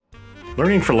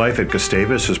Learning for Life at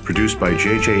Gustavus is produced by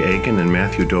J.J. Aiken and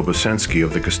Matthew Dobosensky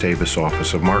of the Gustavus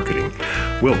Office of Marketing.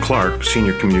 Will Clark,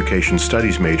 Senior Communications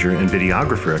Studies major and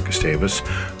videographer at Gustavus,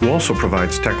 who also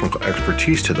provides technical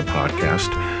expertise to the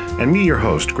podcast, and me, your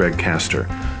host, Greg Castor.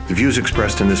 The views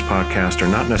expressed in this podcast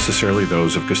are not necessarily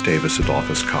those of Gustavus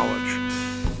Adolphus College.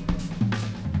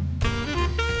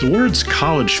 The words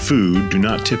college food do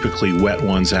not typically whet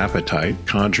one's appetite,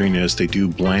 conjuring as they do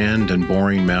bland and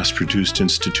boring mass-produced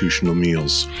institutional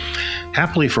meals.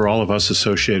 Happily for all of us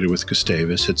associated with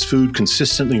Gustavus, its food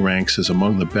consistently ranks as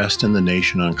among the best in the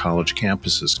nation on college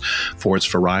campuses for its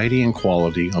variety and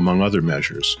quality, among other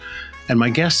measures. And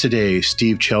my guest today,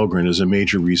 Steve Chelgren, is a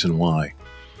major reason why.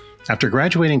 After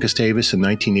graduating Gustavus in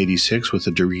 1986 with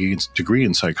a degree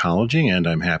in psychology, and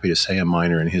I'm happy to say a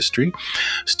minor in history,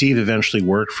 Steve eventually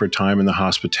worked for a time in the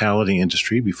hospitality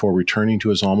industry before returning to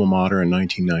his alma mater in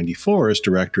 1994 as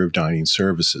Director of Dining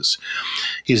Services.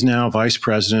 He is now Vice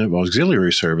President of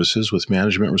Auxiliary Services with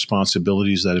management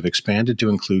responsibilities that have expanded to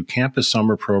include campus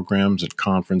summer programs and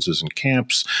conferences and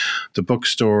camps, the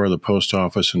bookstore, the post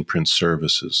office, and print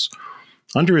services.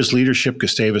 Under his leadership,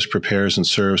 Gustavus prepares and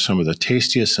serves some of the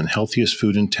tastiest and healthiest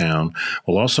food in town,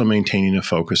 while also maintaining a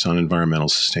focus on environmental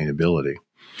sustainability.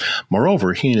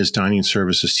 Moreover, he and his dining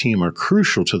services team are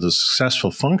crucial to the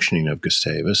successful functioning of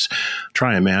Gustavus,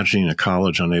 try imagining a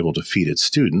college unable to feed its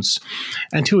students,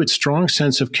 and to its strong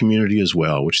sense of community as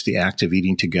well, which the act of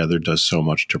eating together does so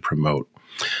much to promote.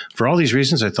 For all these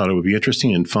reasons, I thought it would be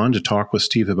interesting and fun to talk with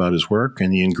Steve about his work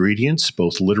and the ingredients,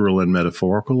 both literal and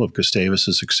metaphorical, of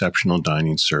Gustavus's exceptional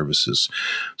dining services.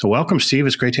 So welcome, Steve.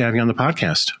 It's great to have you on the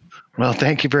podcast. Well,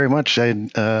 thank you very much. I'm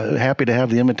happy to have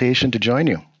the invitation to join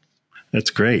you. That's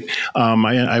great.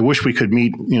 I wish we could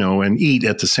meet, and eat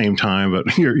at the same time.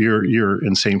 But you're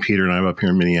in St. Peter, and I'm up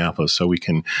here in Minneapolis, so we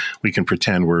can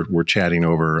pretend we're chatting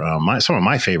over. Some of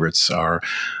my favorites are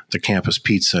the campus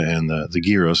pizza and the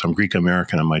gyros. I'm Greek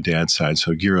American on my dad's side,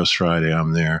 so Gyros Friday,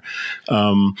 I'm there.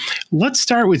 Let's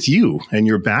start with you and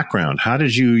your background. How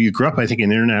did you grew up? I think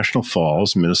in International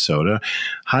Falls, Minnesota.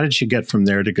 How did you get from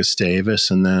there to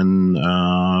Gustavus, and then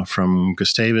from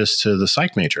Gustavus to the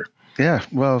psych major? Yeah,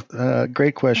 well,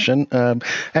 great question.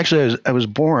 Actually, I was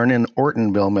born in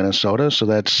Ortonville, Minnesota, so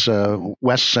that's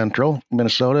west central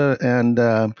Minnesota. And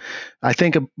I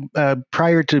think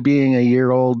prior to being a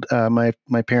year old, my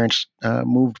parents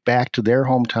moved back to their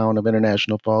hometown of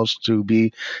International Falls to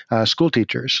be school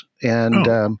teachers.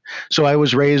 And so I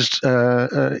was raised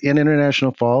in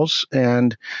International Falls,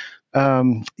 and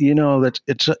that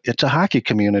it's a hockey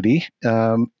community,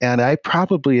 and I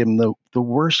probably am the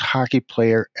worst hockey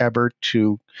player ever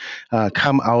to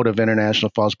come out of International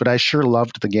Falls, but I sure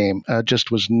loved the game.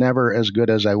 Just was never as good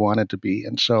as I wanted to be.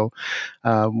 And so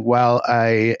while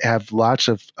I have lots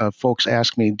of folks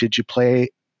ask me, did you play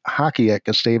hockey at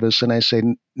Gustavus? And I say,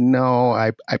 no,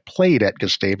 I played at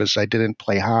Gustavus. I didn't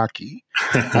play hockey.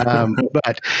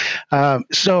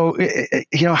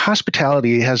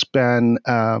 Hospitality has been,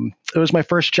 it was my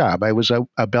first job. I was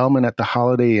a bellman at the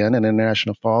Holiday Inn in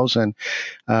International Falls. And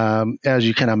as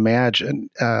you can imagine,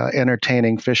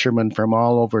 entertaining fishermen from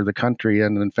all over the country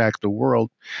and, in fact, the world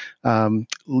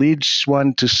leads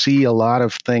one to see a lot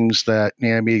of things that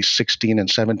maybe 16 and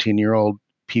 17-year-old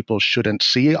people shouldn't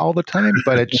see all the time,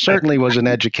 but it certainly was an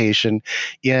education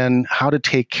in how to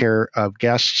take care of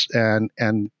guests and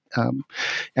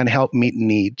help meet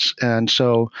needs. And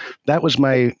so that was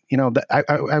my,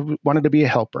 I wanted to be a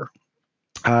helper.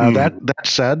 That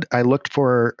said, I looked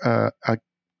for a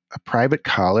private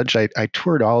college. I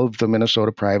toured all of the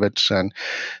Minnesota privates and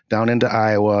down into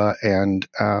Iowa, and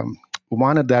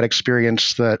wanted that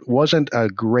experience that wasn't a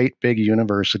great big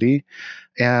university.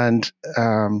 And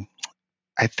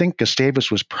I think Gustavus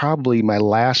was probably my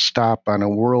last stop on a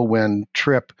whirlwind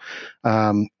trip,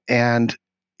 and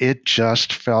it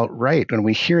just felt right. And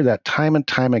we hear that time and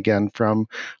time again from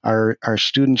our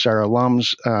students, our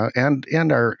alums,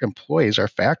 and our employees, our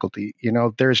faculty.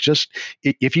 There's just,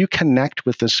 if you connect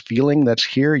with this feeling that's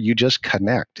here, you just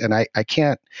connect. And I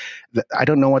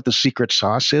don't know what the secret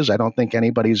sauce is. I don't think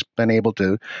anybody's been able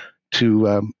to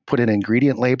put an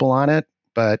ingredient label on it.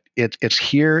 But it's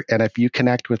here, and if you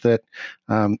connect with it,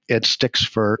 it sticks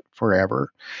forever.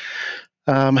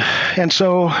 And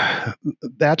so,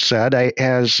 that said,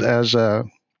 as a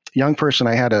young person,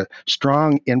 I had a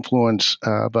strong influence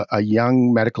of a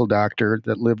young medical doctor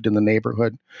that lived in the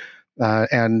neighborhood,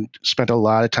 and spent a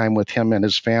lot of time with him and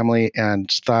his family,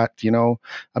 and thought, a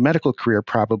medical career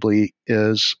probably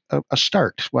is a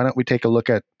start. Why don't we take a look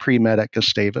at pre-med at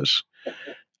Gustavus?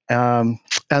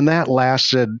 And that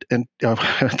lasted, and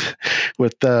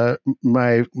with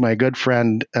my good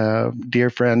friend, dear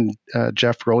friend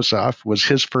Jeff Rosoff, was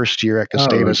his first year at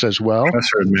Gustavus as well.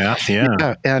 Professor in math,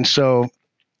 yeah. And so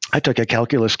I took a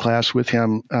calculus class with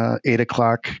him 8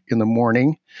 o'clock in the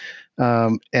morning,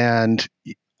 and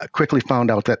I quickly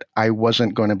found out that I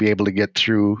wasn't going to be able to get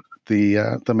through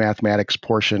the mathematics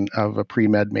portion of a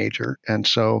pre-med major, and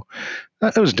so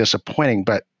it was disappointing.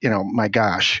 But my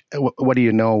gosh, what do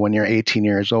you know when you're 18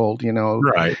 years old?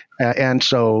 Right. And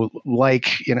so,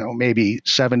 like maybe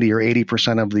 70 or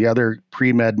 80% of the other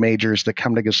pre-med majors that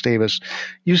come to Gustavus,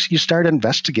 you start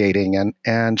investigating,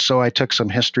 and so I took some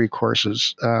history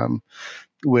courses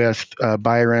with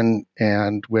Byron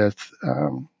and with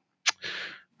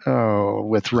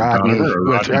Rodney,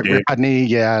 Rodney,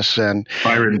 yes, and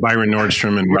Byron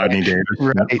Nordstrom and Rodney Davis,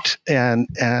 right,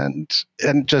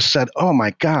 and just said, "Oh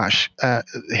my gosh,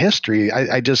 history!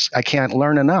 I can't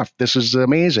learn enough. This is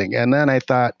amazing." And then I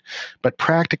thought, but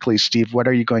practically, Steve, what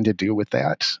are you going to do with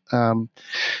that?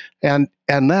 And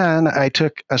then I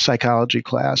took a psychology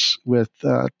class with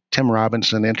Tim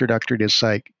Robinson, Introductory to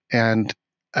Psych, and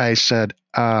I said,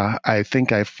 I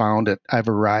think I found it. I've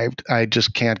arrived. I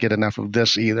just can't get enough of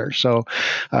this either. So,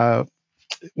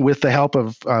 with the help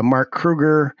of Mark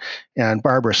Kruger and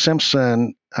Barbara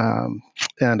Simpson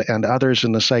and others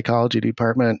in the psychology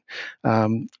department,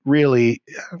 really,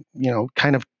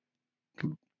 kind of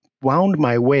wound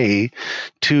my way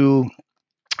to.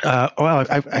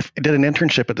 I did an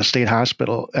internship at the state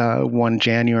hospital one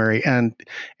January, and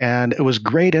it was a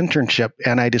great internship.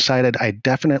 And I decided I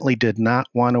definitely did not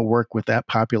want to work with that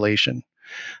population.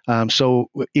 So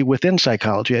within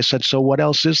psychology, I said, so what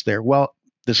else is there? Well,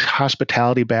 this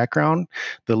hospitality background,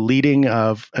 the leading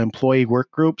of employee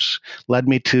work groups, led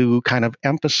me to kind of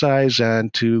emphasize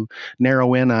and to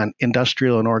narrow in on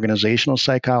industrial and organizational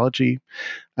psychology.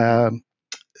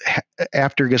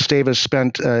 After Gustavus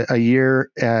spent a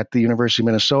year at the University of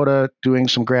Minnesota doing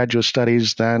some graduate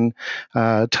studies, then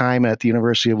time at the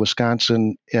University of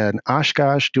Wisconsin in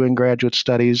Oshkosh doing graduate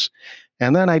studies.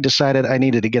 And then I decided I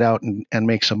needed to get out and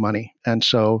make some money. And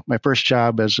so my first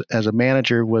job as a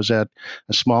manager was at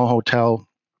a small hotel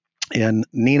in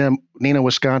Neenah,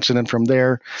 Wisconsin. And from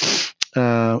there,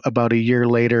 about a year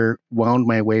later, wound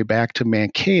my way back to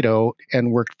Mankato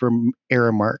and worked for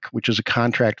Aramark, which is a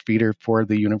contract feeder for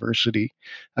the university,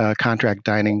 contract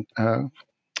dining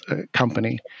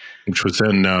company. Which was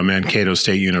then Mankato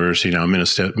State University, now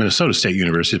Minnesota State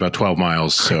University, about 12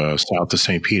 miles south of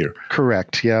St. Peter.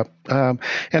 Correct, yeah.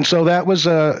 And so that was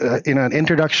an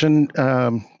introduction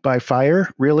by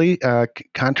fire, really.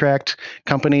 Contract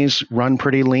companies run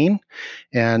pretty lean.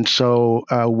 And so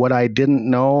what I didn't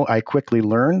know, I quickly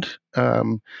learned,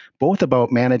 both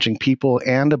about managing people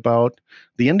and about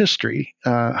the industry,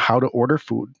 how to order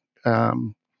food.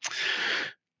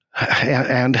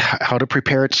 And how to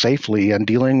prepare it safely, and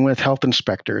dealing with health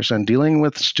inspectors, and dealing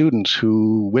with students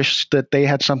who wish that they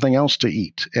had something else to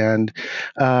eat, and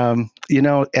and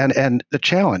the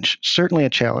challenge, certainly a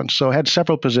challenge. So I had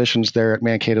several positions there at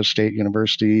Mankato State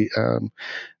University, and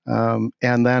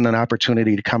then an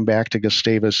opportunity to come back to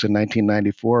Gustavus in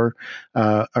 1994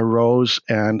 arose,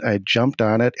 and I jumped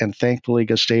on it, and thankfully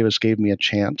Gustavus gave me a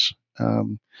chance.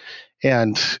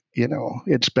 And,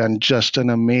 it's been just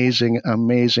an amazing,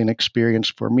 amazing experience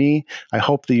for me. I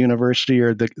hope the university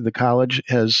or the college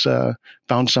has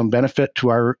found some benefit to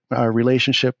our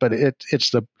relationship, but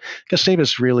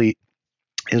Gustavus really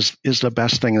is the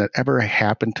best thing that ever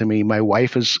happened to me. My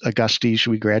wife is a Gustie.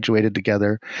 We graduated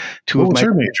together. What's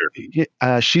her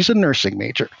major? She's a nursing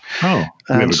major. Oh,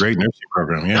 we have a great nursing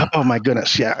program, yeah. Oh, my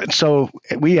goodness, yeah. And so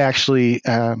we actually,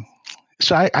 I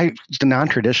the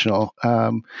non-traditional,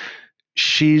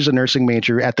 she's a nursing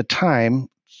major. At the time,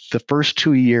 the first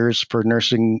 2 years for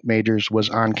nursing majors was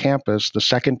on campus. The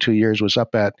second 2 years was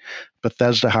up at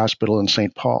Bethesda Hospital in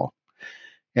St. Paul.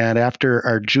 And after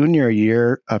our junior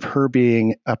year of her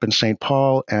being up in St.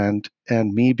 Paul and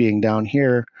me being down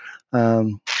here,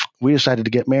 we decided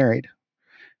to get married.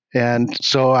 And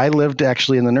so I lived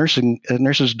actually in the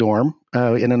nurse's dorm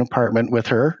in an apartment with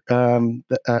her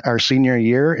our senior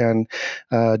year, and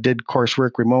did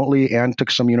coursework remotely and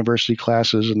took some university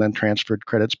classes and then transferred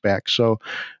credits back. So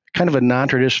kind of a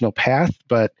non-traditional path,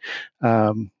 but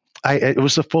it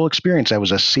was the full experience. I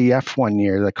was a CF 1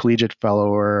 year, the collegiate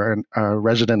fellow or a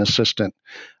resident assistant.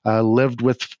 Lived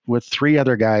with 3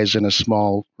 other guys in a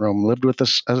small room. Lived with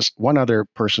one other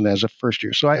person as a first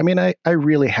year. So I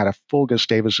really had a full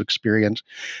Gustavus experience,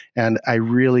 and I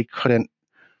really couldn't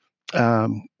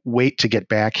wait to get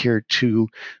back here to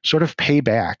sort of pay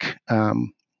back.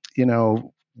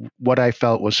 what I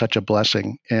felt was such a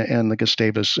blessing in the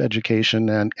Gustavus education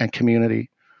and community.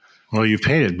 Well, you've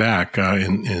paid it back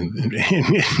in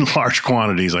large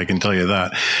quantities, I can tell you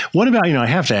that. What about, I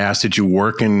have to ask, did you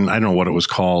work in, I don't know what it was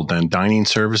called then, dining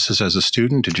services as a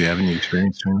student? Did you have any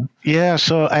experience doing that? Yeah,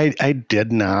 so I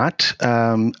did not.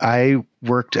 I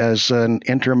worked as an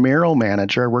intramural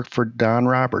manager. I worked for Don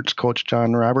Roberts, Coach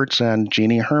Don Roberts, and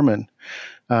Jeannie Herman.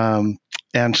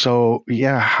 And so,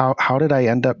 yeah, how did I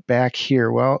end up back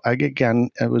here? Well,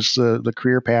 again, it was the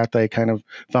career path I kind of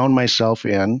found myself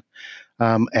in.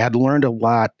 I had learned a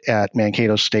lot at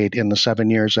Mankato State in the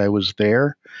 7 years I was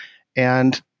there.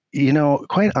 And,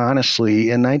 quite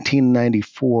honestly, in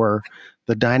 1994,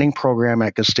 the dining program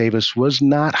at Gustavus was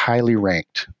not highly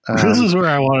ranked. This is where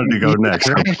I wanted to go next,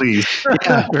 so right? please.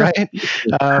 Yeah, right.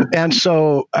 And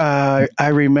so I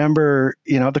remember,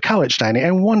 the college dining,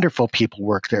 and wonderful people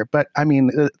work there. But I mean,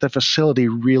 the facility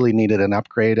really needed an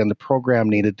upgrade, and the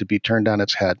program needed to be turned on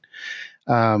its head.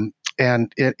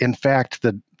 In fact,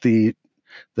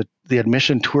 the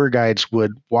admission tour guides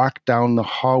would walk down the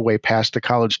hallway past the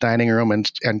college dining room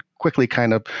and quickly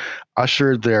kind of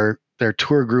usher their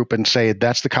tour group and say,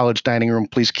 "That's the college dining room.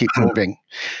 Please keep moving."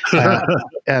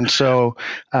 And so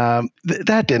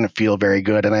that didn't feel very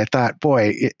good. And I thought,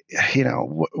 boy,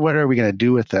 what are we going to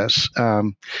do with this?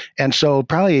 And so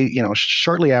probably,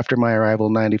 shortly after my arrival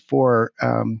in '94,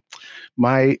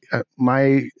 my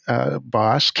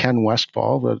boss, Ken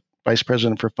Westfall, the vice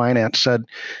president for finance, said,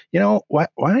 why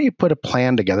don't you put a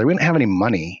plan together? We didn't have any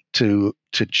money to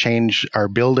change our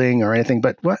building or anything,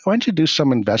 but why don't you do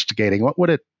some investigating? What would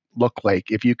it look like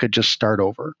if you could just start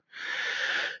over?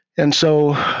 And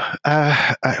so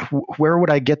where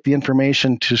would I get the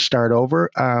information to start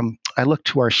over? I looked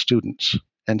to our students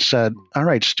and said, all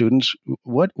right, students,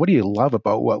 what do you love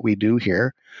about what we do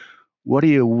here? What do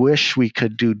you wish we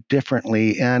could do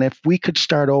differently? And if we could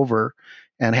start over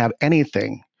and have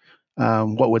anything,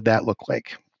 what would that look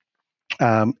like?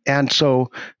 And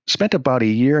so spent about a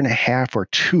year and a half or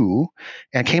two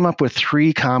and came up with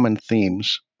three common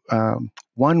themes.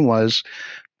 One was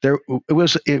it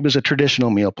was a traditional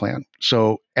meal plan.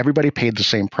 So everybody paid the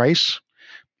same price.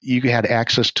 You had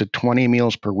access to 20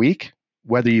 meals per week.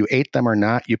 Whether you ate them or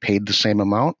not, you paid the same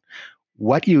amount.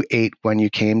 What you ate when you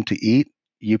came to eat,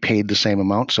 you paid the same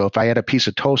amount. So if I had a piece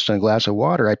of toast and a glass of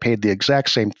water, I paid the exact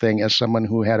same thing as someone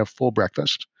who had a full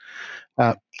breakfast.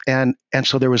 And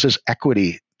so there was this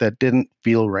equity that didn't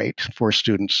feel right for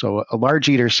students. So a large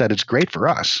eater said it's great for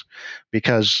us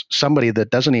because somebody that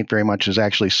doesn't eat very much is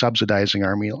actually subsidizing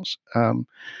our meals.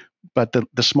 But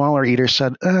the smaller eater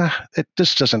said,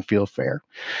 this doesn't feel fair.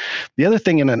 The other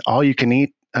thing in an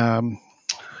all-you-can-eat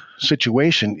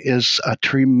situation is a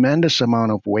tremendous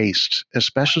amount of waste,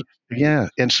 especially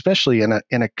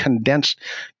in a condensed,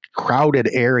 crowded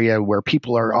area where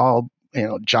people are all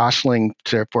jostling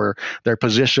for their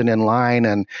position in line,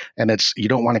 and it's, you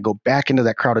don't want to go back into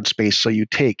that crowded space, so you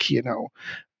take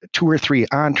 2 or 3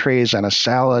 entrees and a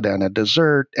salad and a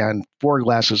dessert and 4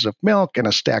 glasses of milk and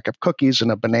a stack of cookies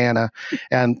and a banana,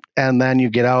 and then you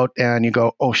get out and you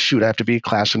go, oh shoot, I have to be in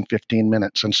class in 15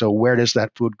 minutes. And so where does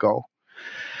that food go?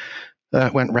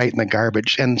 That went right in the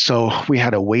garbage. And so we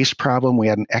had a waste problem, we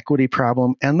had an equity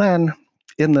problem, and then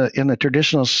in the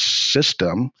traditional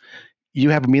system, you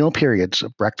have meal periods: a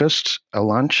breakfast, a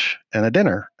lunch, and a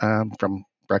dinner. From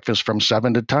breakfast from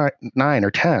 7 to 9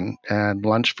 or 10, and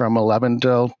lunch from 11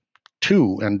 till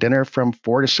 2, and dinner from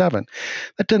 4 to 7.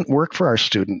 That didn't work for our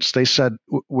students. They said,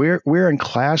 we're in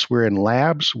class, we're in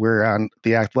labs, we're on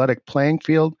the athletic playing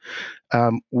field.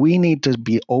 We need to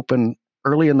be open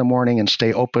early in the morning and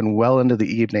stay open well into the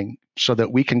evening so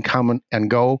that we can come and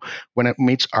go when it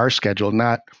meets our schedule,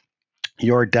 not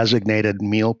your designated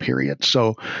meal period.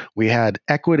 So we had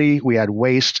equity, we had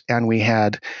waste, and we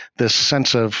had this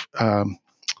sense of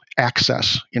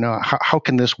access. How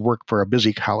can this work for a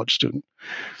busy college student?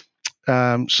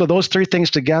 So those three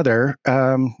things together,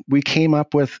 we came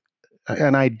up with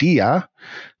an idea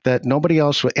that nobody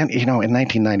else would. And in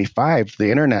 1995,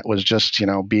 the internet was just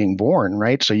being born,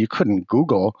 right? So you couldn't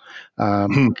Google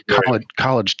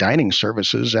college dining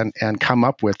services and come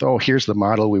up with, oh, here's the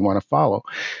model we want to follow.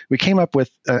 We came up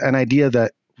with an idea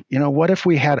that what if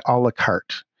we had a la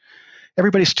carte?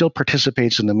 Everybody still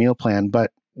participates in the meal plan,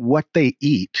 but what they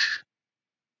eat,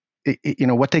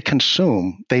 what they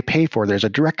consume, they pay for. There's a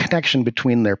direct connection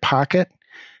between their pocket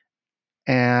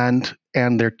and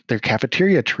their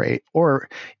cafeteria tray, or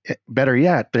better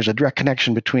yet, there's a direct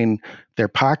connection between their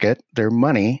pocket, their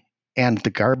money, and the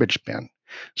garbage bin.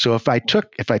 So if I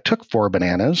took 4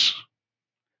 bananas,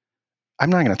 I'm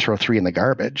not going to throw 3 in the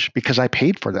garbage because I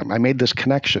paid for them. I made this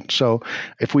connection. So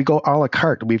if we go a la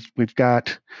carte, we've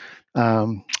got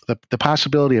the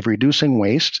possibility of reducing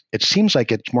waste. It seems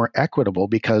like it's more equitable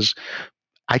because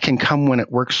I can come when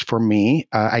it works for me.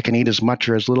 I can eat as much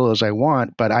or as little as I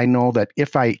want, but I know that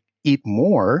if I eat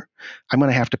more, I'm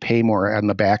going to have to pay more on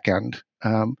the back end.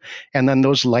 And then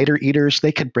those lighter eaters,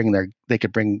 they could bring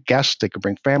guests, they could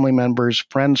bring family members,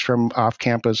 friends from off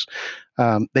campus.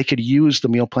 They could use the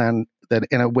meal plan that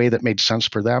in a way that made sense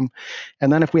for them.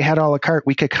 And then if we had a la carte,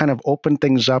 we could kind of open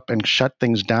things up and shut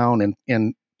things down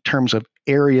in terms of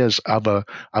areas of a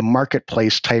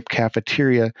marketplace type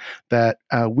cafeteria that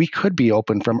we could be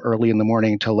open from early in the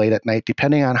morning till late at night,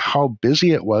 depending on how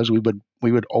busy it was. We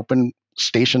would open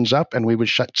stations up and we would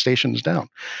shut stations down.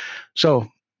 So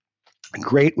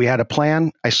great. We had a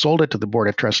plan. I sold it to the board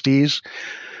of trustees.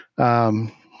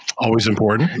 Always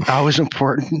important. Always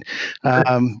important.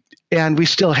 And we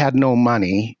still had no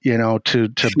money, to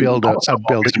build a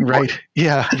building, right?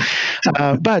 Yeah.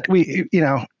 But we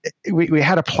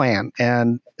had a plan,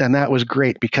 and that was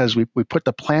great because we put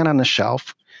the plan on the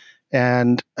shelf,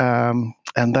 and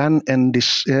then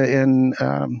in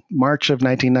March of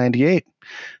 1998,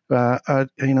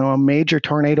 a major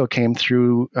tornado came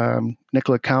through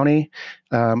Nicollet County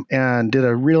and did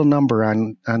a real number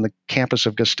on the campus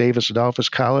of Gustavus Adolphus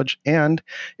College, and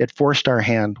it forced our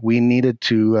hand. We needed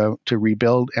to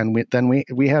rebuild, and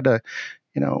we had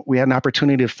an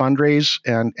opportunity to fundraise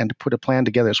and to put a plan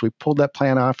together. So we pulled that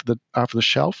plan off the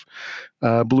shelf,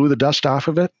 blew the dust off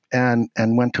of it, and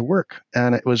went to work.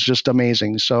 And it was just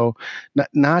amazing. So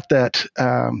not that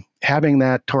having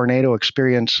that tornado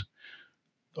experience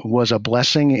was a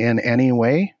blessing in any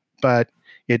way, but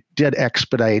it did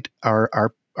expedite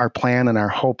our plan and our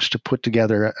hopes to put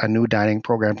together a new dining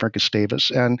program for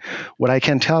Gustavus. And what I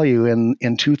can tell you,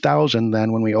 in 2000,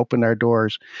 then when we opened our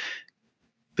doors,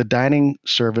 the dining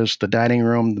service, the dining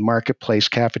room, the marketplace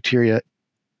cafeteria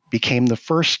became the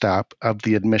first stop of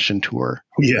the admission tour.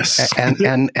 Yes,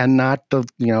 and not the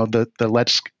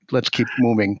let's keep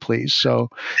moving, please. So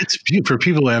it's beautiful. For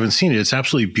people who haven't seen it, it's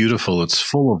absolutely beautiful. It's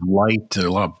full of light. There are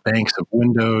a lot of banks of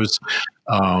windows.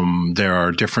 There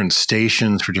are different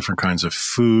stations for different kinds of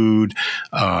food.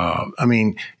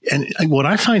 And what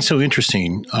I find so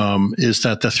interesting is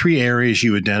that the 3 areas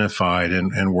you identified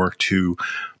and worked to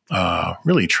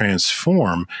really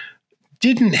transform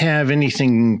didn't have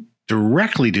anything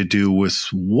directly to do with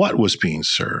what was being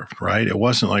served, right? It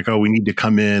wasn't like, we need to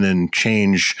come in and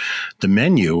change the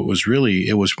menu.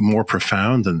 It was more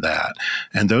profound than that.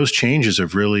 And those changes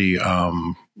have really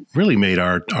made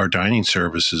our dining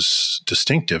services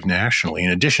distinctive nationally,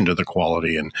 in addition to the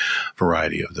quality and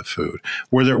variety of the food.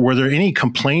 Were there any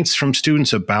complaints from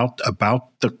students about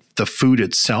the food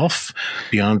itself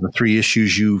beyond the 3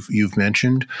 issues you've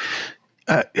mentioned?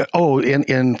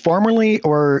 In formerly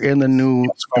or in the new?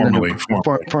 Formerly.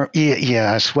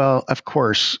 Yes. Well, of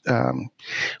course,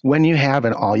 when you have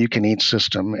an all-you-can-eat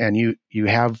system and you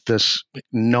have this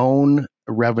known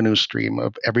revenue stream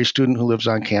of every student who lives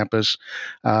on campus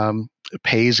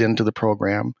pays into the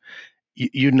program,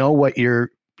 you know what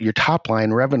your top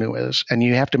line revenue is, and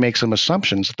you have to make some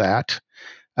assumptions that,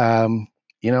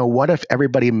 what if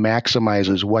everybody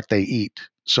maximizes what they eat?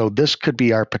 So this could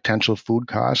be our potential food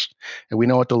cost, and we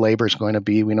know what the labor is going to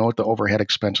be. We know what the overhead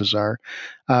expenses are,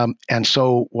 and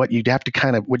so what you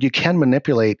can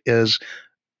manipulate is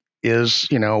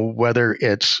whether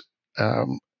it's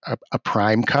a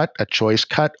prime cut, a choice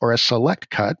cut, or a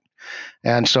select cut,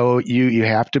 and so you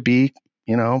have to be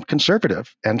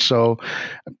conservative. And so,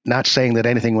 not saying that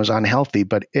anything was unhealthy,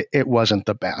 but it wasn't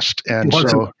the best. And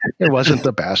so it wasn't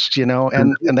the best,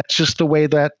 and that's just the way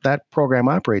that program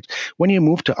operates. When you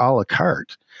move to a la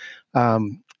carte,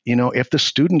 if the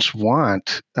students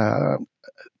want,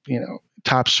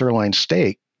 top sirloin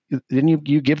steak, then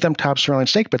you give them top sirloin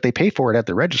steak, but they pay for it at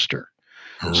the register.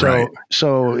 Right.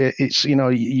 So it's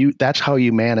that's how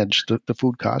you manage the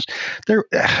food cost.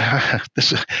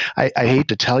 I hate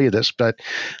to tell you this, but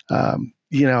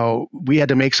we had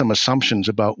to make some assumptions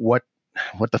about what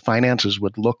the finances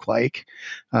would look like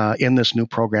in this new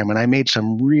program, and I made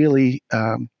some really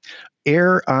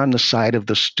err on the side of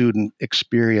the student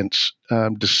experience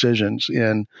decisions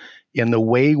in the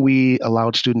way we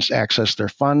allowed students to access their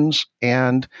funds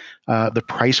and the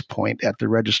price point at the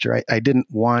register. I didn't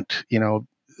want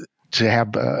to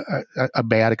have a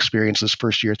bad experience this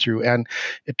first year through. And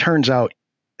it turns out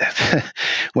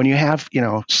when you have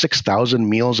 6,000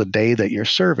 meals a day that you're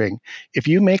serving, if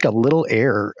you make a little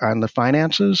error on the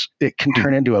finances, it can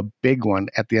turn into a big one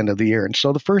at the end of the year. And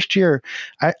so the first year,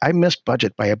 I missed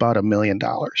budget by about $1 million.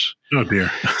 Oh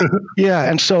dear. Yeah,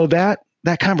 and so that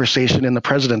that conversation in the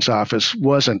president's office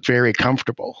wasn't very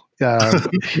comfortable. But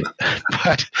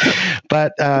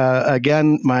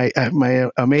again, my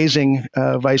amazing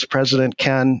vice president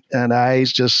Ken and I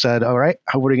just said, "All right,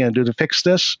 how are we going to do to fix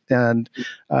this?" And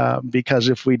because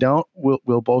if we don't,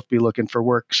 we'll both be looking for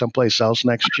work someplace else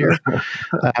next year.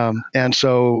 And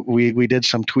so we did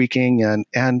some tweaking,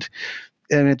 and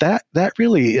that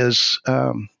really is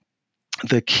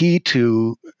the key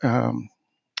to.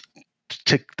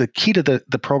 The key to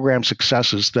the program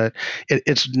success is that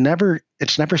it's never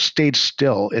stayed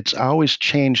still. It's always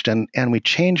changed, and we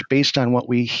change based on what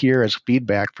we hear as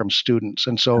feedback from students.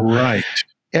 And so, right,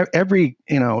 every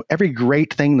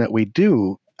great thing that we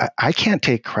do, I can't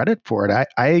take credit for it.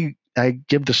 I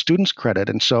give the students credit.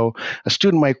 And so a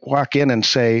student might walk in and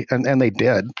say, and they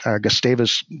did,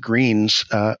 Gustavus Green's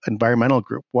environmental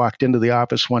group walked into the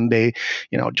office one day,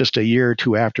 just a year or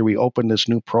two after we opened this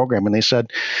new program, and they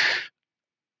said,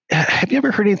 "Have you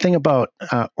ever heard anything about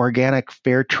organic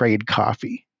fair trade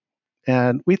coffee?"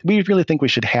 And we really think we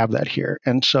should have that here.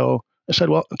 And so I said,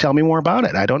 "Well, tell me more about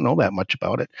it. I don't know that much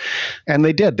about it." And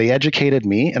they did. They educated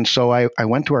me. And so I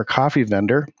went to our coffee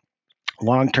vendor,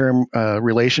 long-term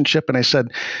relationship, and I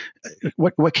said,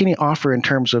 what can you offer in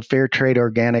terms of fair trade,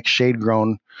 organic,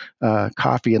 shade-grown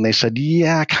coffee? And they said,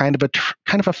 "Yeah, kind of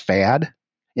a fad.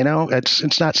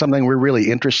 It's not something we're really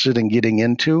interested in getting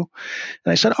into."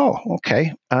 And I said, "Oh,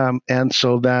 okay." And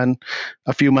so then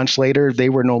a few months later, they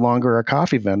were no longer a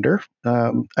coffee vendor.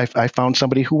 I found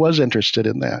somebody who was interested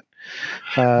in that.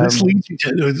 This leads me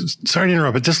to, sorry to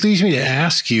interrupt, but this leads me to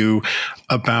ask you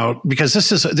about, because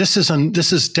this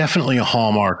is definitely a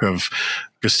hallmark of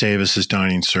Gustavus's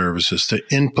Dining Services, the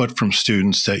input from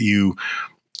students that you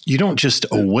don't just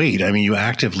await. I mean, you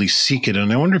actively seek it.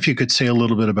 And I wonder if you could say a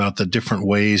little bit about the different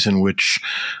ways in which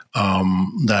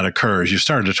that occurs. You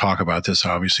started to talk about this,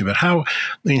 obviously, but how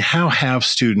have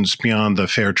students, beyond the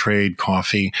fair trade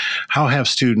coffee, how have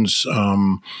students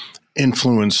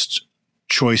influenced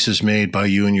choices made by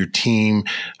you and your team?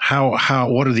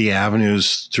 What are the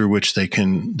avenues through which they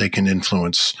can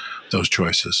influence those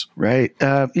choices? Right.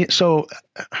 So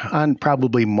on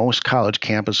probably most college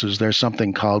campuses, there's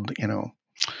something called,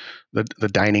 the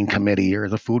dining committee or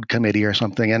the food committee or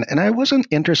something. And I wasn't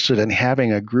interested in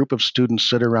having a group of students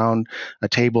sit around a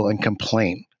table and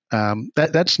complain.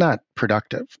 That's not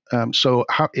productive. So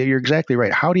you're exactly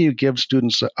right. How do you give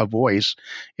students a voice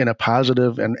in a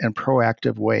positive and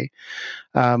proactive way?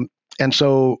 And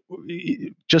so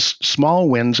just small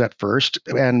wins at first.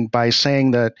 And by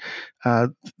saying that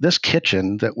this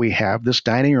kitchen that we have, this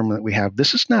dining room that we have,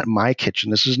 this is not my kitchen.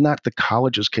 This is not the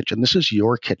college's kitchen. This is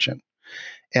your kitchen.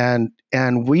 And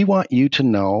we want you to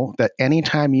know that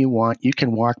anytime you want, you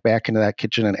can walk back into that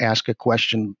kitchen and ask a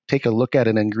question, take a look at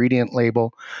an ingredient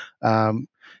label.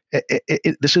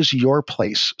 This is your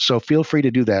place. So feel free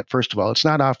to do that. First of all, it's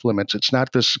not off limits. It's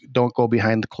not this, don't go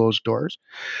behind the closed doors.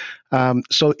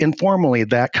 So informally,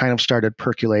 that kind of started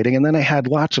percolating. And then I had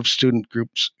lots of student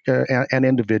groups and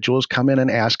individuals come in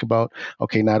and ask about,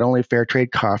 okay, not only fair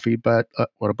trade coffee, but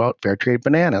what about fair trade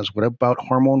bananas? What about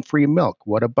hormone-free milk?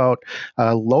 What about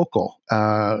local?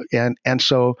 And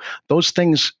so those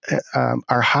things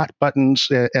are hot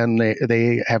buttons, and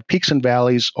they have peaks and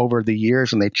valleys over the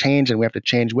years, and they change, and we have to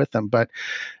change with them. But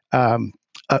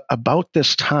about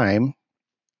this time,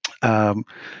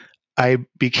 I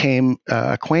became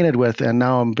acquainted with, and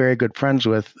now I'm very good friends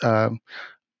with,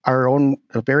 our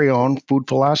very own food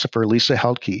philosopher, Lisa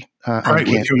Heltke. Right,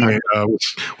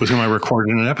 with whom I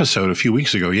recorded an episode a few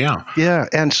weeks ago. Yeah. Yeah.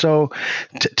 And so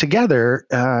together,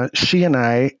 she and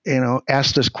I,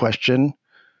 asked this question,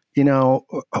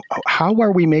 how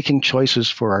are we making choices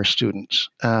for our students?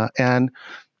 And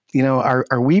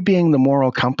are we being the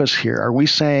moral compass here? Are we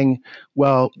saying,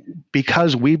 well,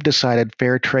 because we've decided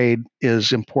fair trade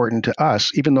is important to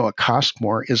us, even though it costs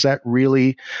more, is that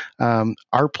really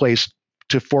our place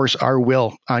to force our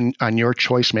will on your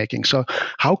choice making? So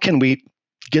how can we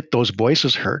get those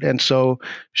voices heard? And so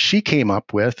she came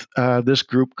up with this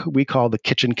group we call the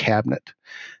Kitchen Cabinet.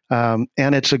 And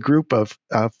it's a group of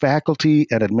faculty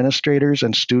and administrators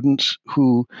and students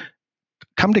who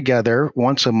come together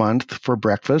once a month for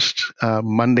breakfast,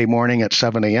 Monday morning at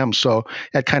 7 a.m. So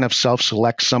that kind of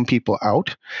self-selects some people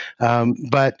out.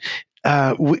 But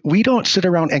we don't sit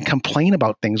around and complain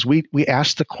about things. We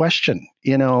ask the question,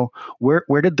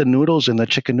 where did the noodles in the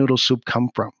chicken noodle soup come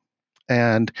from?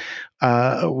 And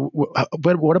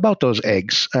but what about those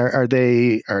eggs? Are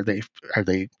they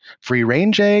free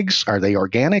range eggs? Are they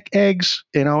organic eggs?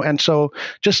 And so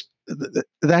just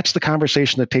that's the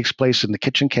conversation that takes place in the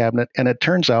Kitchen Cabinet. And it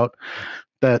turns out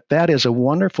that is a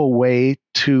wonderful way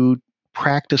to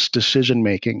practice decision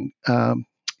making.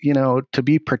 To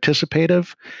be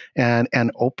participative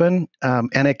and open,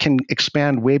 and it can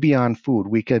expand way beyond food.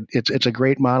 It's a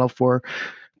great model for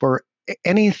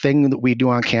anything that we do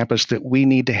on campus that we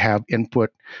need to have input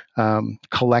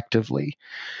collectively.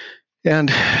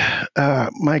 And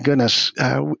my goodness,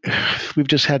 we've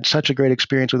just had such a great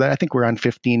experience with that. I think we're on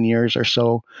 15 years or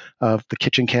so of the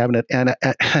kitchen cabinet. And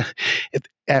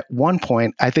at one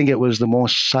point, I think it was the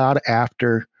most sought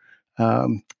after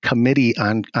committee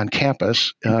on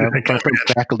campus from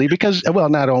faculty, because, well,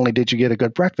 not only did you get a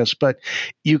good breakfast, but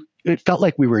it felt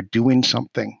like we were doing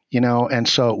something, and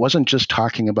so it wasn't just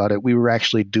talking about it. We were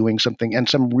actually doing something, and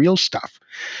some real stuff.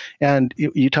 And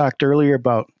you talked earlier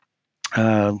about,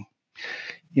 in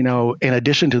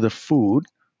addition to the food,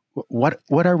 what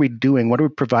are we doing? What are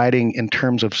we providing in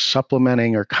terms of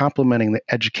supplementing or complementing the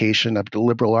education of the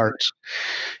liberal arts?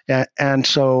 And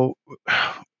so,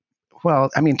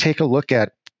 well, I mean, take a look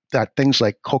at things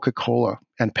like Coca-Cola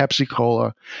and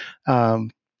Pepsi-Cola,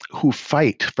 who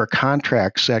fight for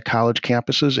contracts at college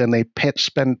campuses, and they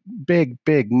spend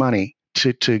big money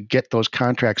to get those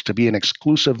contracts to be an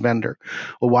exclusive vendor.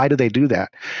 Well, why do they do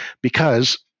that?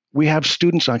 Because we have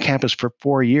students on campus for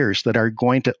 4 years that are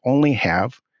going to only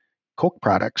have Coke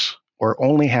products or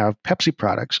only have Pepsi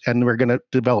products, and we're going to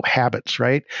develop habits,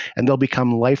 right? And they'll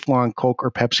become lifelong Coke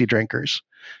or Pepsi drinkers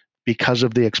because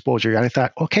of the exposure. And I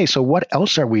thought, okay, so what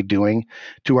else are we doing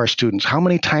to our students? How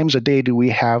many times a day do we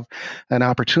have an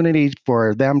opportunity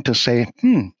for them to say,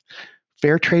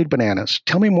 fair trade bananas?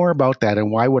 Tell me more about that,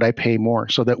 and why would I pay more?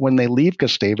 So that when they leave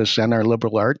Gustavus and our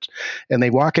liberal arts and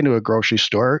they walk into a grocery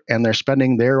store and they're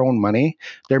spending their own money,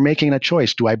 they're making a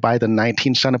choice. Do I buy the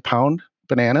 19 cent a pound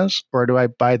bananas, or do I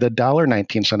buy the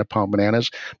 $1.19 a pound bananas?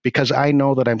 Because I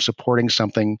know that I'm supporting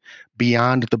something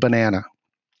beyond the banana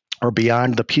or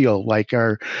beyond the peel, like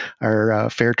our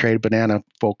fair trade banana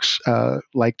folks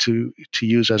like to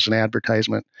use as an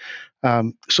advertisement.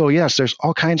 So yes, there's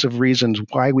all kinds of reasons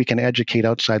why we can educate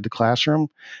outside the classroom,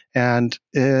 and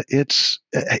that's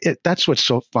what's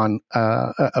so fun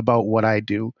about what I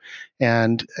do,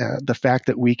 and the fact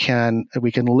that we can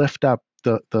lift up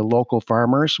the local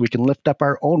farmers. We can lift up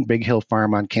our own Big Hill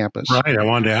Farm on campus. Right. I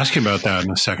wanted to ask you about that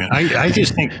in a second. I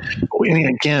just think,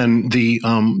 again, the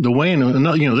way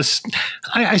this,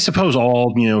 I suppose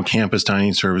all campus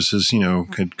dining services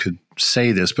could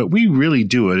say this, but we really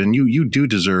do it, and you do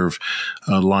deserve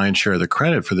a lion's share of the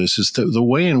credit for this. Is the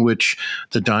way in which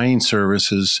the dining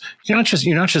services,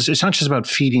 it's not just about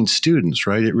feeding students,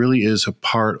 right? It really is a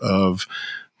part of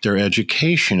their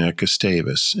education at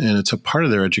Gustavus, and it's a part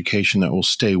of their education that will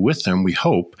stay with them, we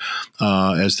hope,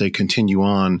 as they continue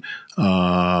on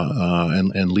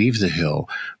and leave the Hill.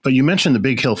 But you mentioned the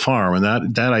Big Hill Farm,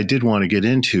 and that I did want to get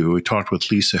into. We talked with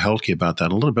Lisa Helke about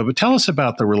that a little bit, but tell us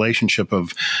about the relationship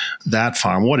of that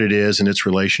farm, what it is, and its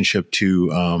relationship to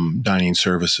dining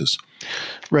services.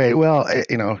 Right. Well,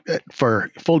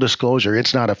 for full disclosure,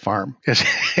 it's not a farm.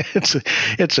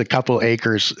 It's a couple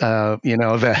acres, that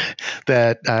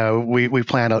we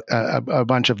plant a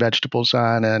bunch of vegetables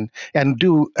on, and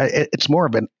do. It's more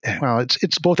of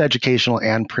it's both educational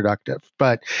and productive.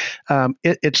 But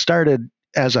it started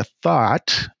as a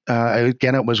thought.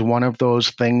 Again, it was one of those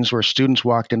things where students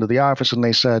walked into the office and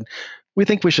they said, "We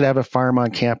think we should have a farm on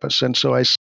campus." And so I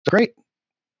said, "Great.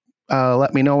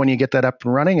 Let me know when you get that up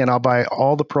and running, and I'll buy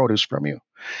all the produce from you."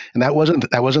 And that wasn't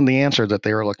the answer that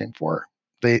they were looking for.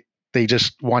 They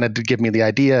just wanted to give me the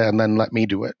idea and then let me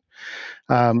do it.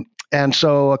 And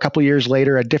so a couple of years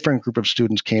later, a different group of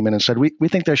students came in and said, we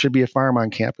think there should be a farm on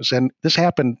campus. And this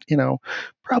happened,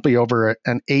 probably over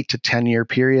an 8 to 10 year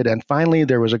period. And finally,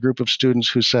 there was a group of students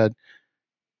who said,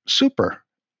 "Super.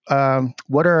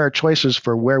 What are our choices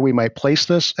for where we might place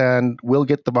this? And we'll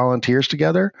get the volunteers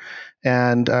together,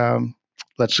 and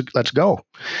let's go."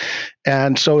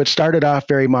 And so it started off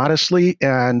very modestly,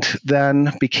 and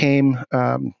then became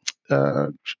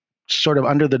sort of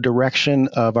under the direction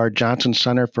of our Johnson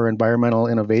Center for Environmental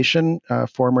Innovation.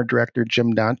 Former director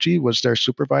Jim Donchi was their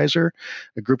supervisor.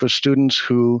 A group of students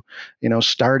who,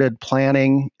 started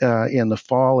planting in the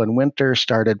fall and winter,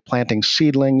 started planting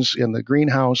seedlings in the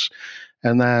greenhouse,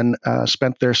 and then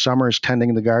spent their summers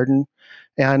tending the garden.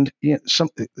 And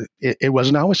it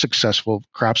wasn't always successful.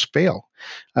 Crops fail.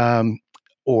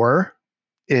 Or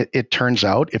it turns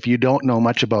out, if you don't know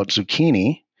much about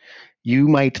zucchini, you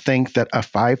might think that a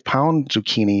 5-pound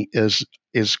zucchini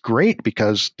is great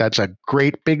because that's a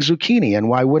great big zucchini. And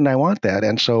why wouldn't I want that?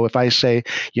 And so if I say,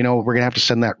 we're going to have to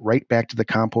send that right back to the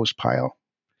compost pile,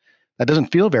 that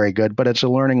doesn't feel very good, but it's a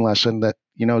learning lesson that,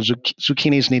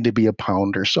 zucchinis need to be a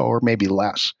pound or so, or maybe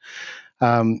less.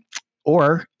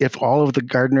 Or if all of the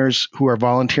gardeners who are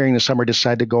volunteering this summer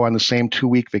decide to go on the same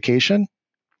 2-week vacation,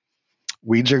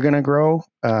 weeds are going to grow,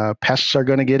 pests are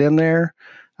going to get in there,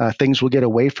 things will get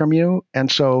away from you.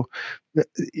 And so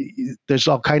there's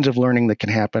all kinds of learning that can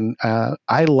happen.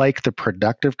 I like the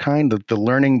productive kind, the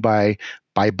learning by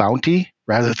bounty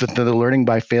rather than the learning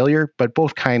by failure, but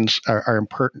both kinds are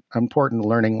important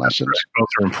learning lessons. Right. Both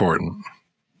are important.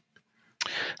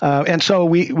 And so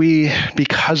we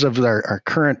because of our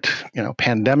current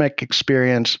pandemic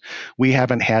experience, we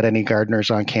haven't had any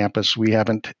gardeners on campus. We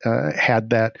haven't had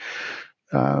that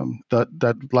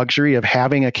the luxury of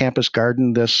having a campus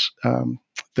garden this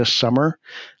summer.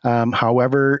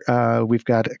 However, we've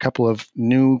got a couple of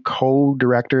new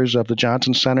co-directors of the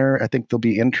Johnson Center. I think they'll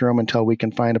be interim until we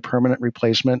can find a permanent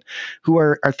replacement, who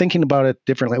are thinking about it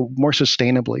differently, more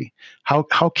sustainably.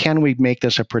 How can we make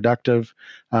this a productive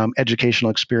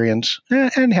educational experience,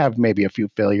 and have maybe a few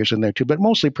failures in there too, but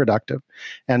mostly productive.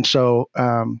 And so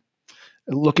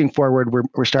looking forward,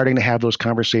 we're starting to have those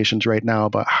conversations right now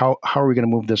about how are we going to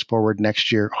move this forward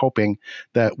next year, hoping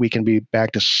that we can be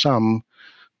back to some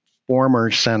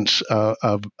former sense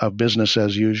of business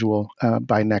as usual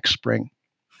by next spring.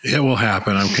 It will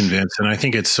happen, I'm convinced. And I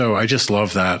think it's so, I just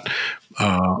love that.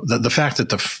 The fact that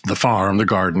the farm, the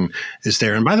garden is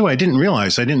there. And by the way, I didn't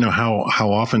know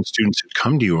how often students had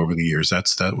come to you over the years.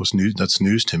 That's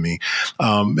news to me.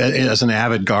 As an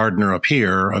avid gardener up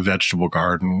here, a vegetable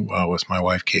garden with my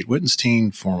wife, Kate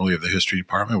Wittenstein, formerly of the history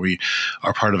department, we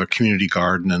are part of a community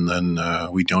garden, and then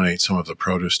we donate some of the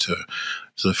produce to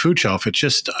the food shelf. It's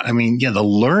just, the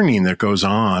learning that goes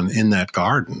on in that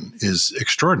garden is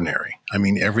extraordinary.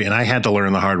 And I had to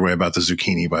learn the hard way about the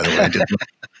zucchini, by the way.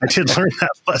 I did learn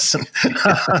that lesson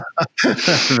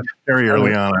very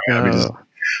early on.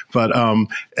 But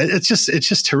it's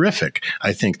just terrific.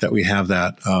 I think that we have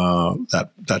that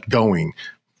going,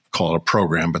 call it a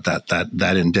program, but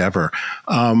that endeavor.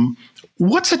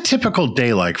 What's a typical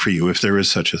day like for you, if there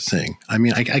is such a thing?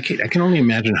 I can only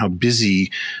imagine how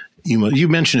busy. You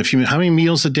mentioned how many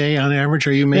meals a day on average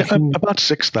are you making? About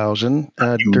 6,000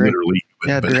 during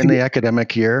the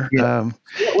academic year. Yeah.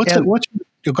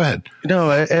 Go ahead.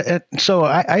 So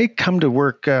I come to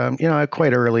work,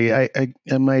 quite early. And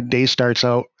my day starts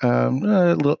out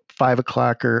 5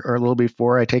 o'clock or a little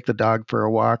before. I take the dog for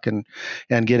a walk and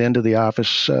get into the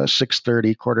office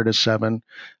 6:30, 6:45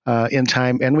 in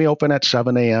time. And we open at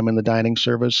 7 a.m. in the dining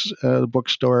service, the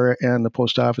bookstore, and the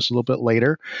post office a little bit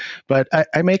later. But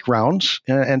I make rounds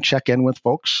and check in with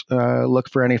folks, look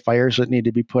for any fires that need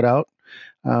to be put out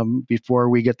before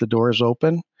we get the doors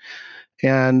open.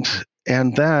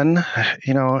 And then,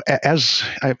 as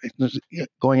I'm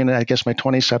going into, I guess, my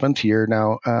 27th year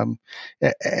now,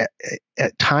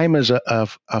 time is a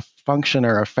function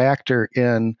or a factor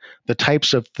in the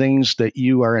types of things that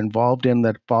you are involved in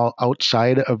that fall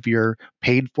outside of your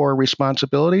paid for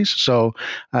responsibilities. So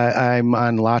I'm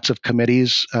on lots of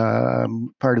committees,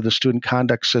 part of the student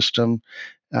conduct system.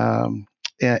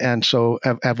 And so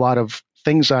I have a lot of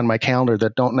things on my calendar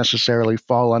that don't necessarily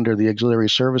fall under the auxiliary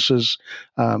services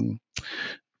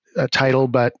title,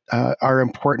 but are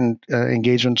important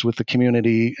engagements with the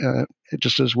community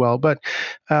just as well. But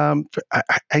my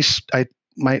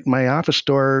office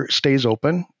door stays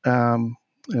open.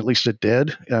 At least it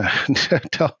did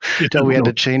until we had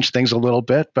to change things a little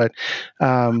bit. But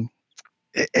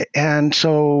and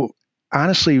so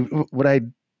honestly, what I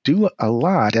do a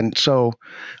lot. And so,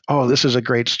 this is a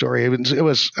great story. It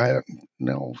was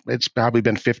it's probably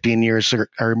been 15 years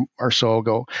or so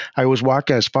ago. I was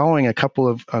following a couple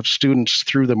of students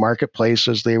through the marketplace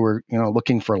as they were,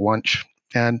 looking for lunch.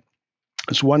 And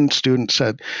this one student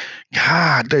said,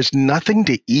 "God, there's nothing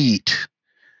to eat."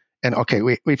 And okay,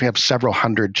 we have several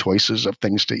hundred choices of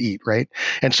things to eat, right?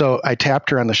 And so I tapped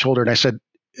her on the shoulder and I said,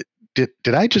 did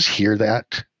I just hear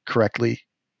that correctly?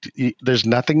 There's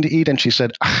nothing to eat? And she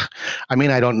said,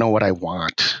 I don't know what I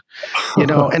want,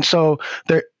 and so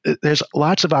there's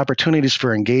lots of opportunities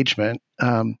for engagement,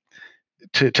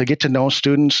 to get to know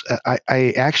students.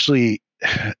 I actually,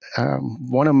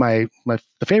 one of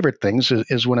the favorite things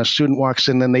is when a student walks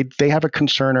in and they have a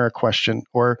concern or a question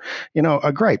or,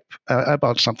 a gripe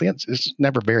about something. It's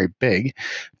never very big,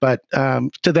 but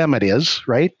to them it is,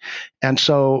 right? And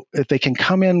so if they can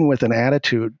come in with an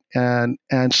attitude and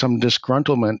some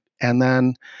disgruntlement, and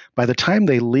then by the time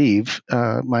they leave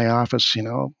my office,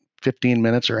 15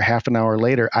 minutes or half an hour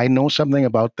later, I know something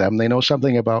about them. They know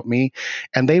something about me,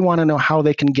 and they want to know how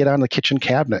they can get on the kitchen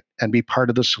cabinet and be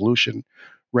part of the solution,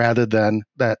 rather than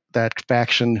that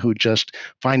faction who just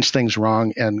finds things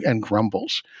wrong and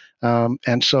grumbles.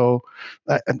 And so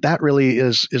that really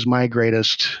is my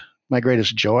greatest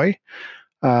joy.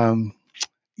 Um,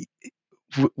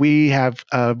 we have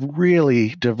a really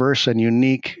diverse and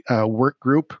unique work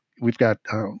group. We've got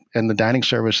in the dining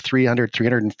service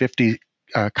 350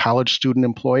 college student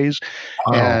employees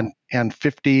Wow. and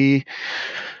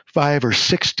 55 or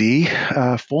 60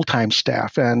 full-time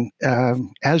staff. And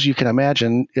as you can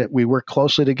imagine, we work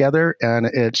closely together, and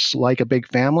it's like a big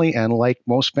family. And like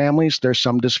most families, there's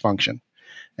some dysfunction.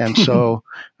 And so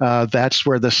that's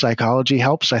where the psychology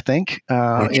helps, I think,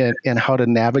 Okay. in how to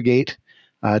navigate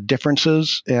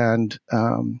differences and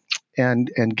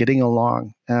getting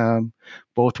along,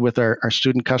 both with our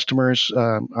student customers,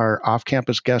 our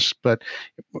off-campus guests, but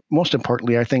most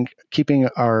importantly, I think keeping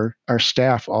our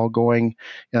staff all going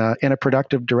in a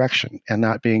productive direction and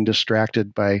not being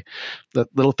distracted by the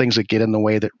little things that get in the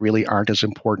way that really aren't as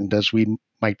important as we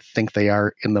might think they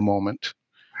are in the moment.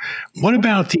 What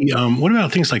about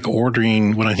things like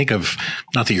ordering? When I think of,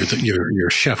 not that you're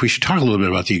a chef, we should talk a little bit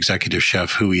about the executive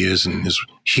chef, who he is, and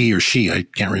he or she, I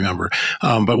can't remember.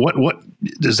 But what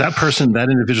does that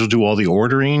individual do all the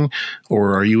ordering,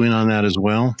 or are you in on that as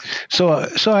well? So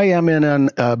I am in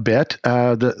on a bit.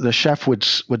 The chef would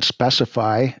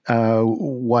specify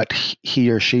what he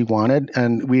or she wanted,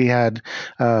 and we had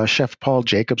Chef Paul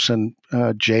Jacobson,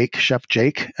 Chef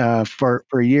Jake,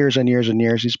 for years and years and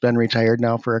years. He's been retired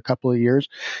now for a couple of years,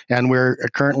 and we're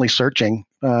currently searching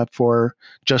for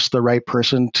just the right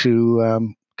person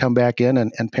to come back in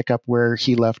and pick up where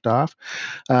he left off.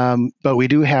 But we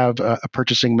do have a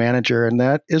purchasing manager, and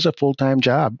that is a full-time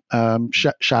job,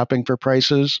 shopping for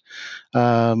prices.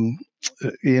 Um,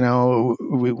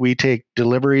 we take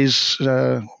deliveries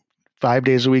 5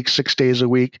 days a week, 6 days a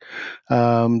week.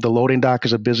 The loading dock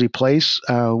is a busy place.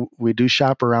 We do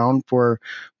shop around for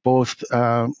both,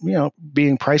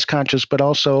 being price conscious, but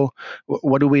also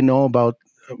what do we know about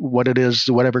what it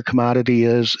is, whatever commodity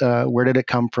is, where did it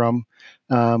come from,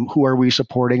 who are we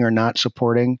supporting or not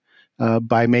supporting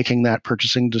by making that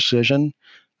purchasing decision.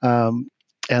 Um,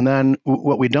 and then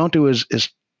what we don't do is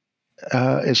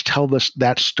tell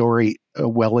that story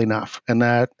well enough, and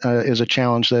that is a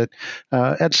challenge that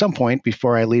at some point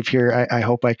before I leave here, I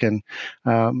hope I can.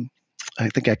 I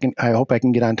think I can. I hope I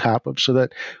can get on top of, so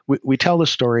that we tell the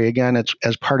story again. It's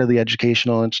as part of the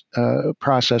educational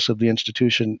process of the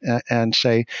institution, and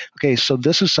say, okay, so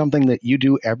this is something that you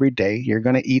do every day. You're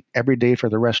going to eat every day for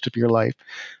the rest of your life,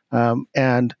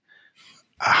 and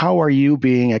how are you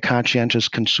being a conscientious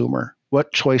consumer?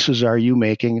 What choices are you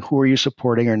making? Who are you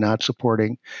supporting or not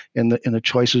supporting in the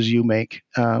choices you make?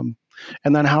 And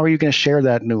then how are you going to share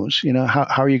that news?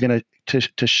 How are you going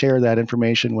to share that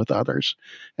information with others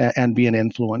and be an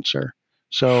influencer?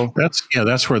 So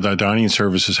That's where the dining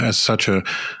services has such a,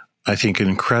 I think, an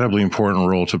incredibly important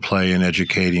role to play in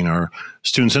educating our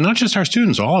students, and not just our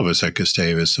students, all of us at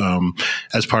Gustavus,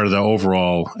 as part of the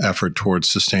overall effort towards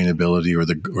sustainability or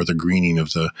the greening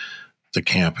of the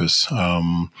campus.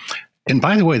 And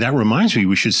by the way, that reminds me,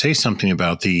 we should say something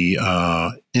about the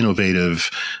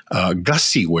innovative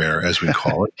Gustyware, as we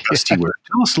call it. Gustyware.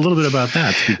 Tell us a little bit about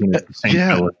that. Speaking of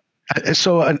yeah. sustainability.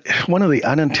 So one of the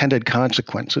unintended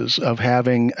consequences of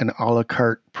having an a la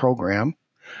carte program,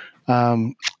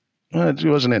 um, it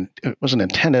wasn't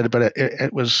intended, but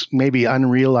it was maybe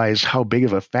unrealized how big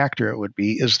of a factor it would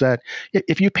be. Is that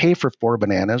if you pay for 4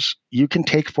 bananas, you can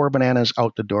take 4 bananas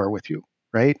out the door with you,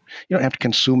 right? You don't have to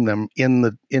consume them in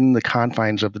the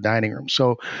confines of the dining room.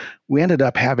 So we ended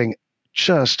up having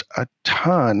just a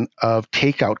ton of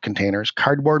takeout containers,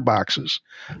 cardboard boxes,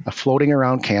 floating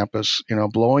around campus,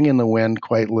 blowing in the wind,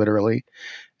 quite literally.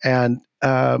 And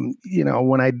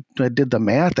when I did the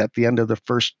math at the end of the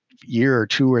first year or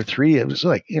two or three, it was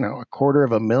like,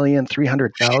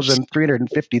 250,000,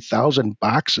 350,000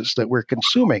 boxes that we're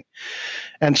consuming.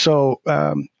 And so,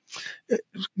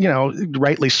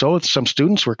 rightly so, some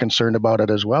students were concerned about it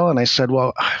as well. And I said,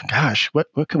 well, gosh, what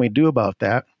can we do about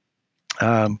that?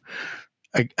 I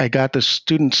got the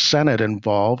Student Senate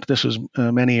involved. This was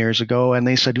many years ago. And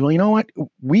they said, well, you know what?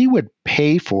 We would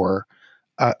pay for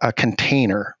a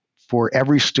container for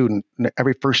every student,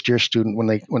 every first year student,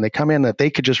 when they come in, that they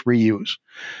could just reuse.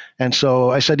 And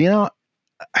so I said,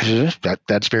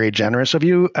 that's very generous of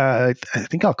you. I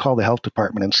think I'll call the health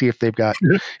department and see if they've got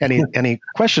any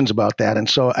questions about that. And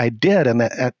so I did,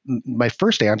 and my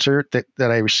first answer that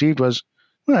I received was,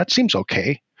 well, that seems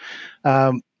okay.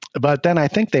 But then I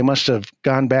think they must have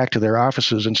gone back to their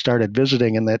offices and started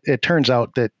visiting, and that it turns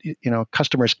out that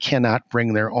customers cannot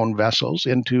bring their own vessels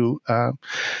into a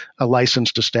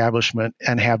licensed establishment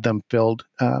and have them filled.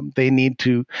 They need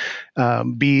to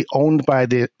be owned by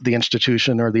the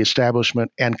institution or the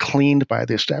establishment and cleaned by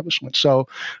the establishment. So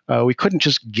we couldn't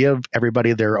just give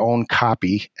everybody their own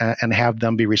copy and have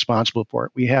them be responsible for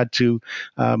it. We had to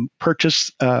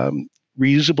purchase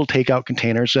reusable takeout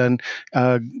containers, and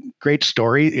great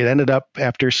story. It ended up,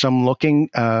 after some looking,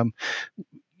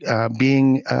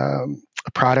 being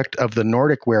a product of the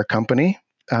Nordic Ware Company.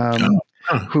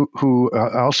 Who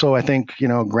also, I think,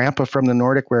 Grandpa from the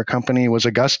Nordic Ware Company was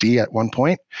a Gustie at one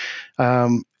point.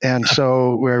 And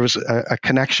so there was a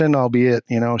connection, albeit,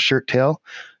 shirt tail,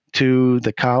 to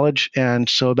the college. And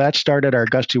so that started our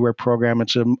Gustieware program.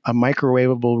 It's a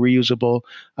microwavable, reusable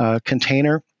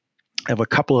container. I have a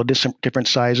couple of different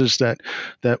sizes that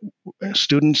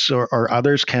students or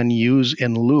others can use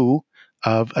in lieu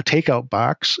of a takeout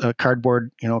box, a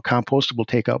cardboard, compostable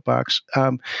takeout box.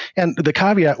 And the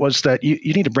caveat was that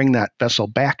you need to bring that vessel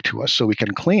back to us so we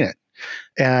can clean it.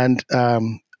 And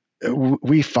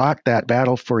we fought that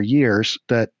battle for years.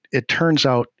 That it turns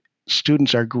out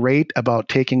students are great about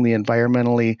taking the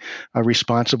environmentally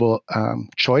responsible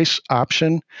choice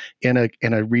option in a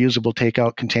reusable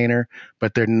takeout container,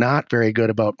 but they're not very good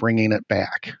about bringing it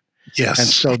back. Yes. And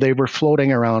so they were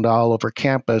floating around all over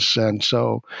campus, and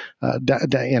so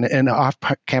in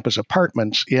off-campus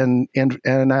apartments, and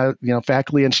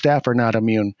faculty and staff are not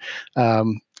immune.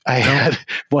 I had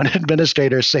one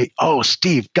administrator say, "Oh,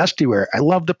 Steve, Gustieware, I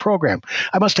love the program.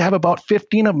 I must have about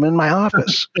 15 of them in my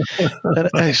office." And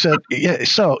I said, "Yeah,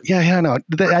 so no.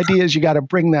 The idea is you got to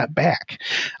bring that back."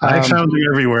 I found it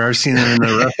everywhere. I've seen it in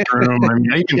the restroom. I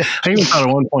mean, I even thought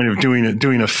at one point of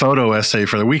doing a photo essay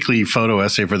for the weekly photo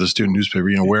essay for the student newspaper.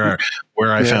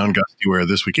 Where I found Gustieware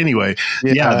this week. Anyway,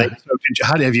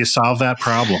 how have you solved that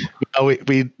problem?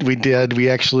 We did. We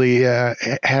actually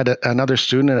had another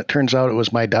student, and it turns out it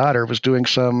was my daughter, was doing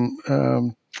some,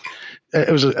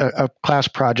 it was a class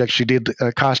project. She did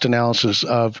a cost analysis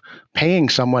of paying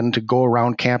someone to go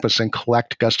around campus and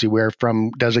collect Gustieware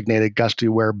from designated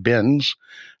Gustieware bins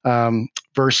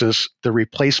versus the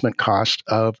replacement cost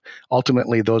of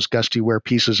ultimately those Gustieware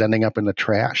pieces ending up in the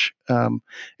trash.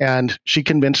 And she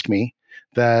convinced me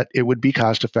that it would be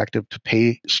cost effective to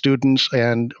pay students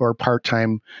and or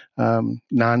part-time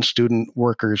non-student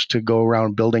workers to go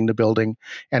around building to building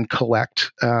and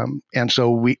collect. And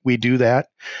so we do that.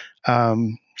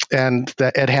 And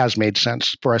that it has made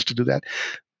sense for us to do that.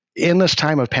 In this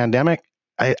time of pandemic,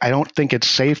 I don't think it's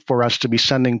safe for us to be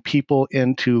sending people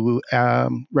into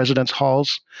residence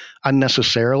halls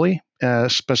unnecessarily,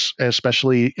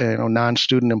 especially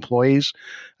non-student employees,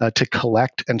 to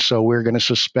collect. And so we're going to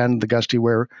suspend the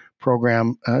Gustieware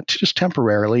program just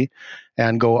temporarily,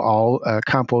 and go all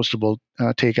compostable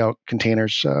takeout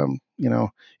containers.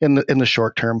 In the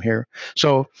short term here.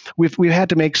 So we've had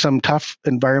to make some tough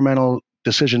environmental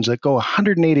decisions that go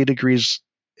 180 degrees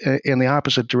in the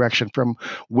opposite direction from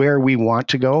where we want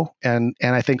to go, and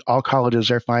I think all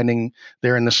colleges are finding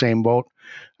they're in the same boat.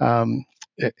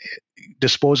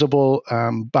 Disposable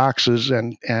boxes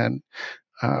and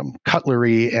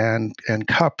cutlery and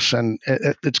cups, and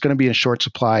it's going to be in short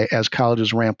supply as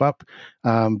colleges ramp up,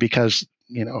 because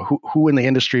who in the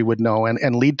industry would know,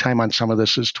 and lead time on some of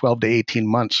this is 12 to 18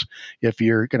 months if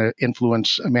you're going to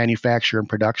influence a manufacture and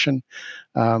production.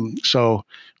 So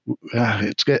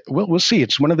it's good. We'll see.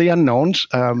 It's one of the unknowns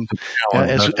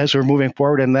as we're moving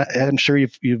forward, and that, I'm sure you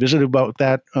visited about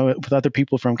that with other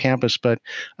people from campus. But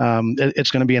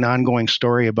it's going to be an ongoing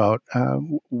story about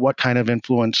what kind of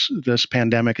influence this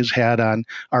pandemic has had on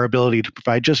our ability to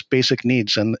provide just basic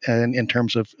needs, and in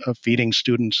terms of feeding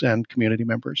students and community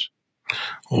members.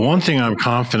 Well, one thing I'm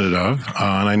confident of,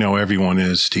 and I know everyone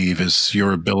is, Steve, is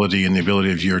your ability and the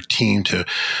ability of your team to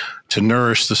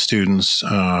nourish the students,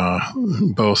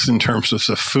 both in terms of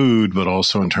the food, but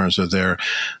also in terms of their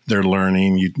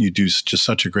learning. You do just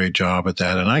such a great job at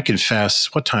that. And I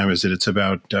confess, what time is it? It's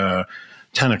about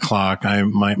 10 o'clock.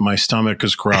 My stomach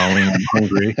is growling. I'm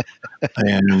hungry,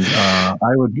 and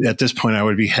at this point I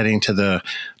would be heading to the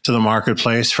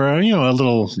marketplace for a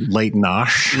little late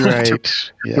nosh, right?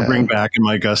 to bring back in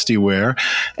my Gustieware.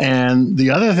 And the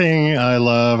other thing I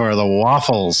love are the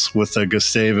waffles with the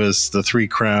Gustavus, the Three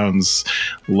Crowns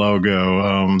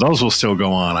logo. Those will still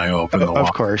go on, I hope.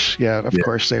 Of course, of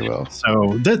course they will.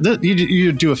 So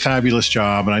you do a fabulous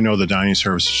job, and I know the dining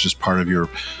service is just part of your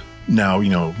now,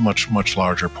 much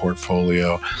larger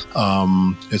portfolio.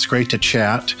 It's great to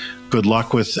chat. Good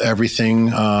luck with everything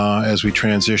as we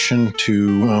transition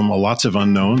to lots of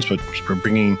unknowns, but we're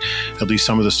bringing at least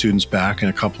some of the students back in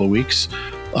a couple of weeks.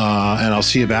 And I'll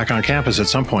see you back on campus at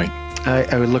some point.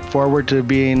 I would look forward to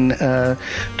to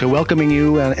welcoming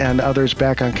you and others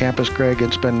back on campus, Greg.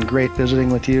 It's been great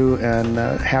visiting with you, and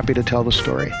happy to tell the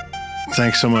story.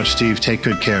 Thanks so much, Steve. Take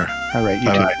good care. All right, you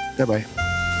Bye-bye. too. Bye-bye.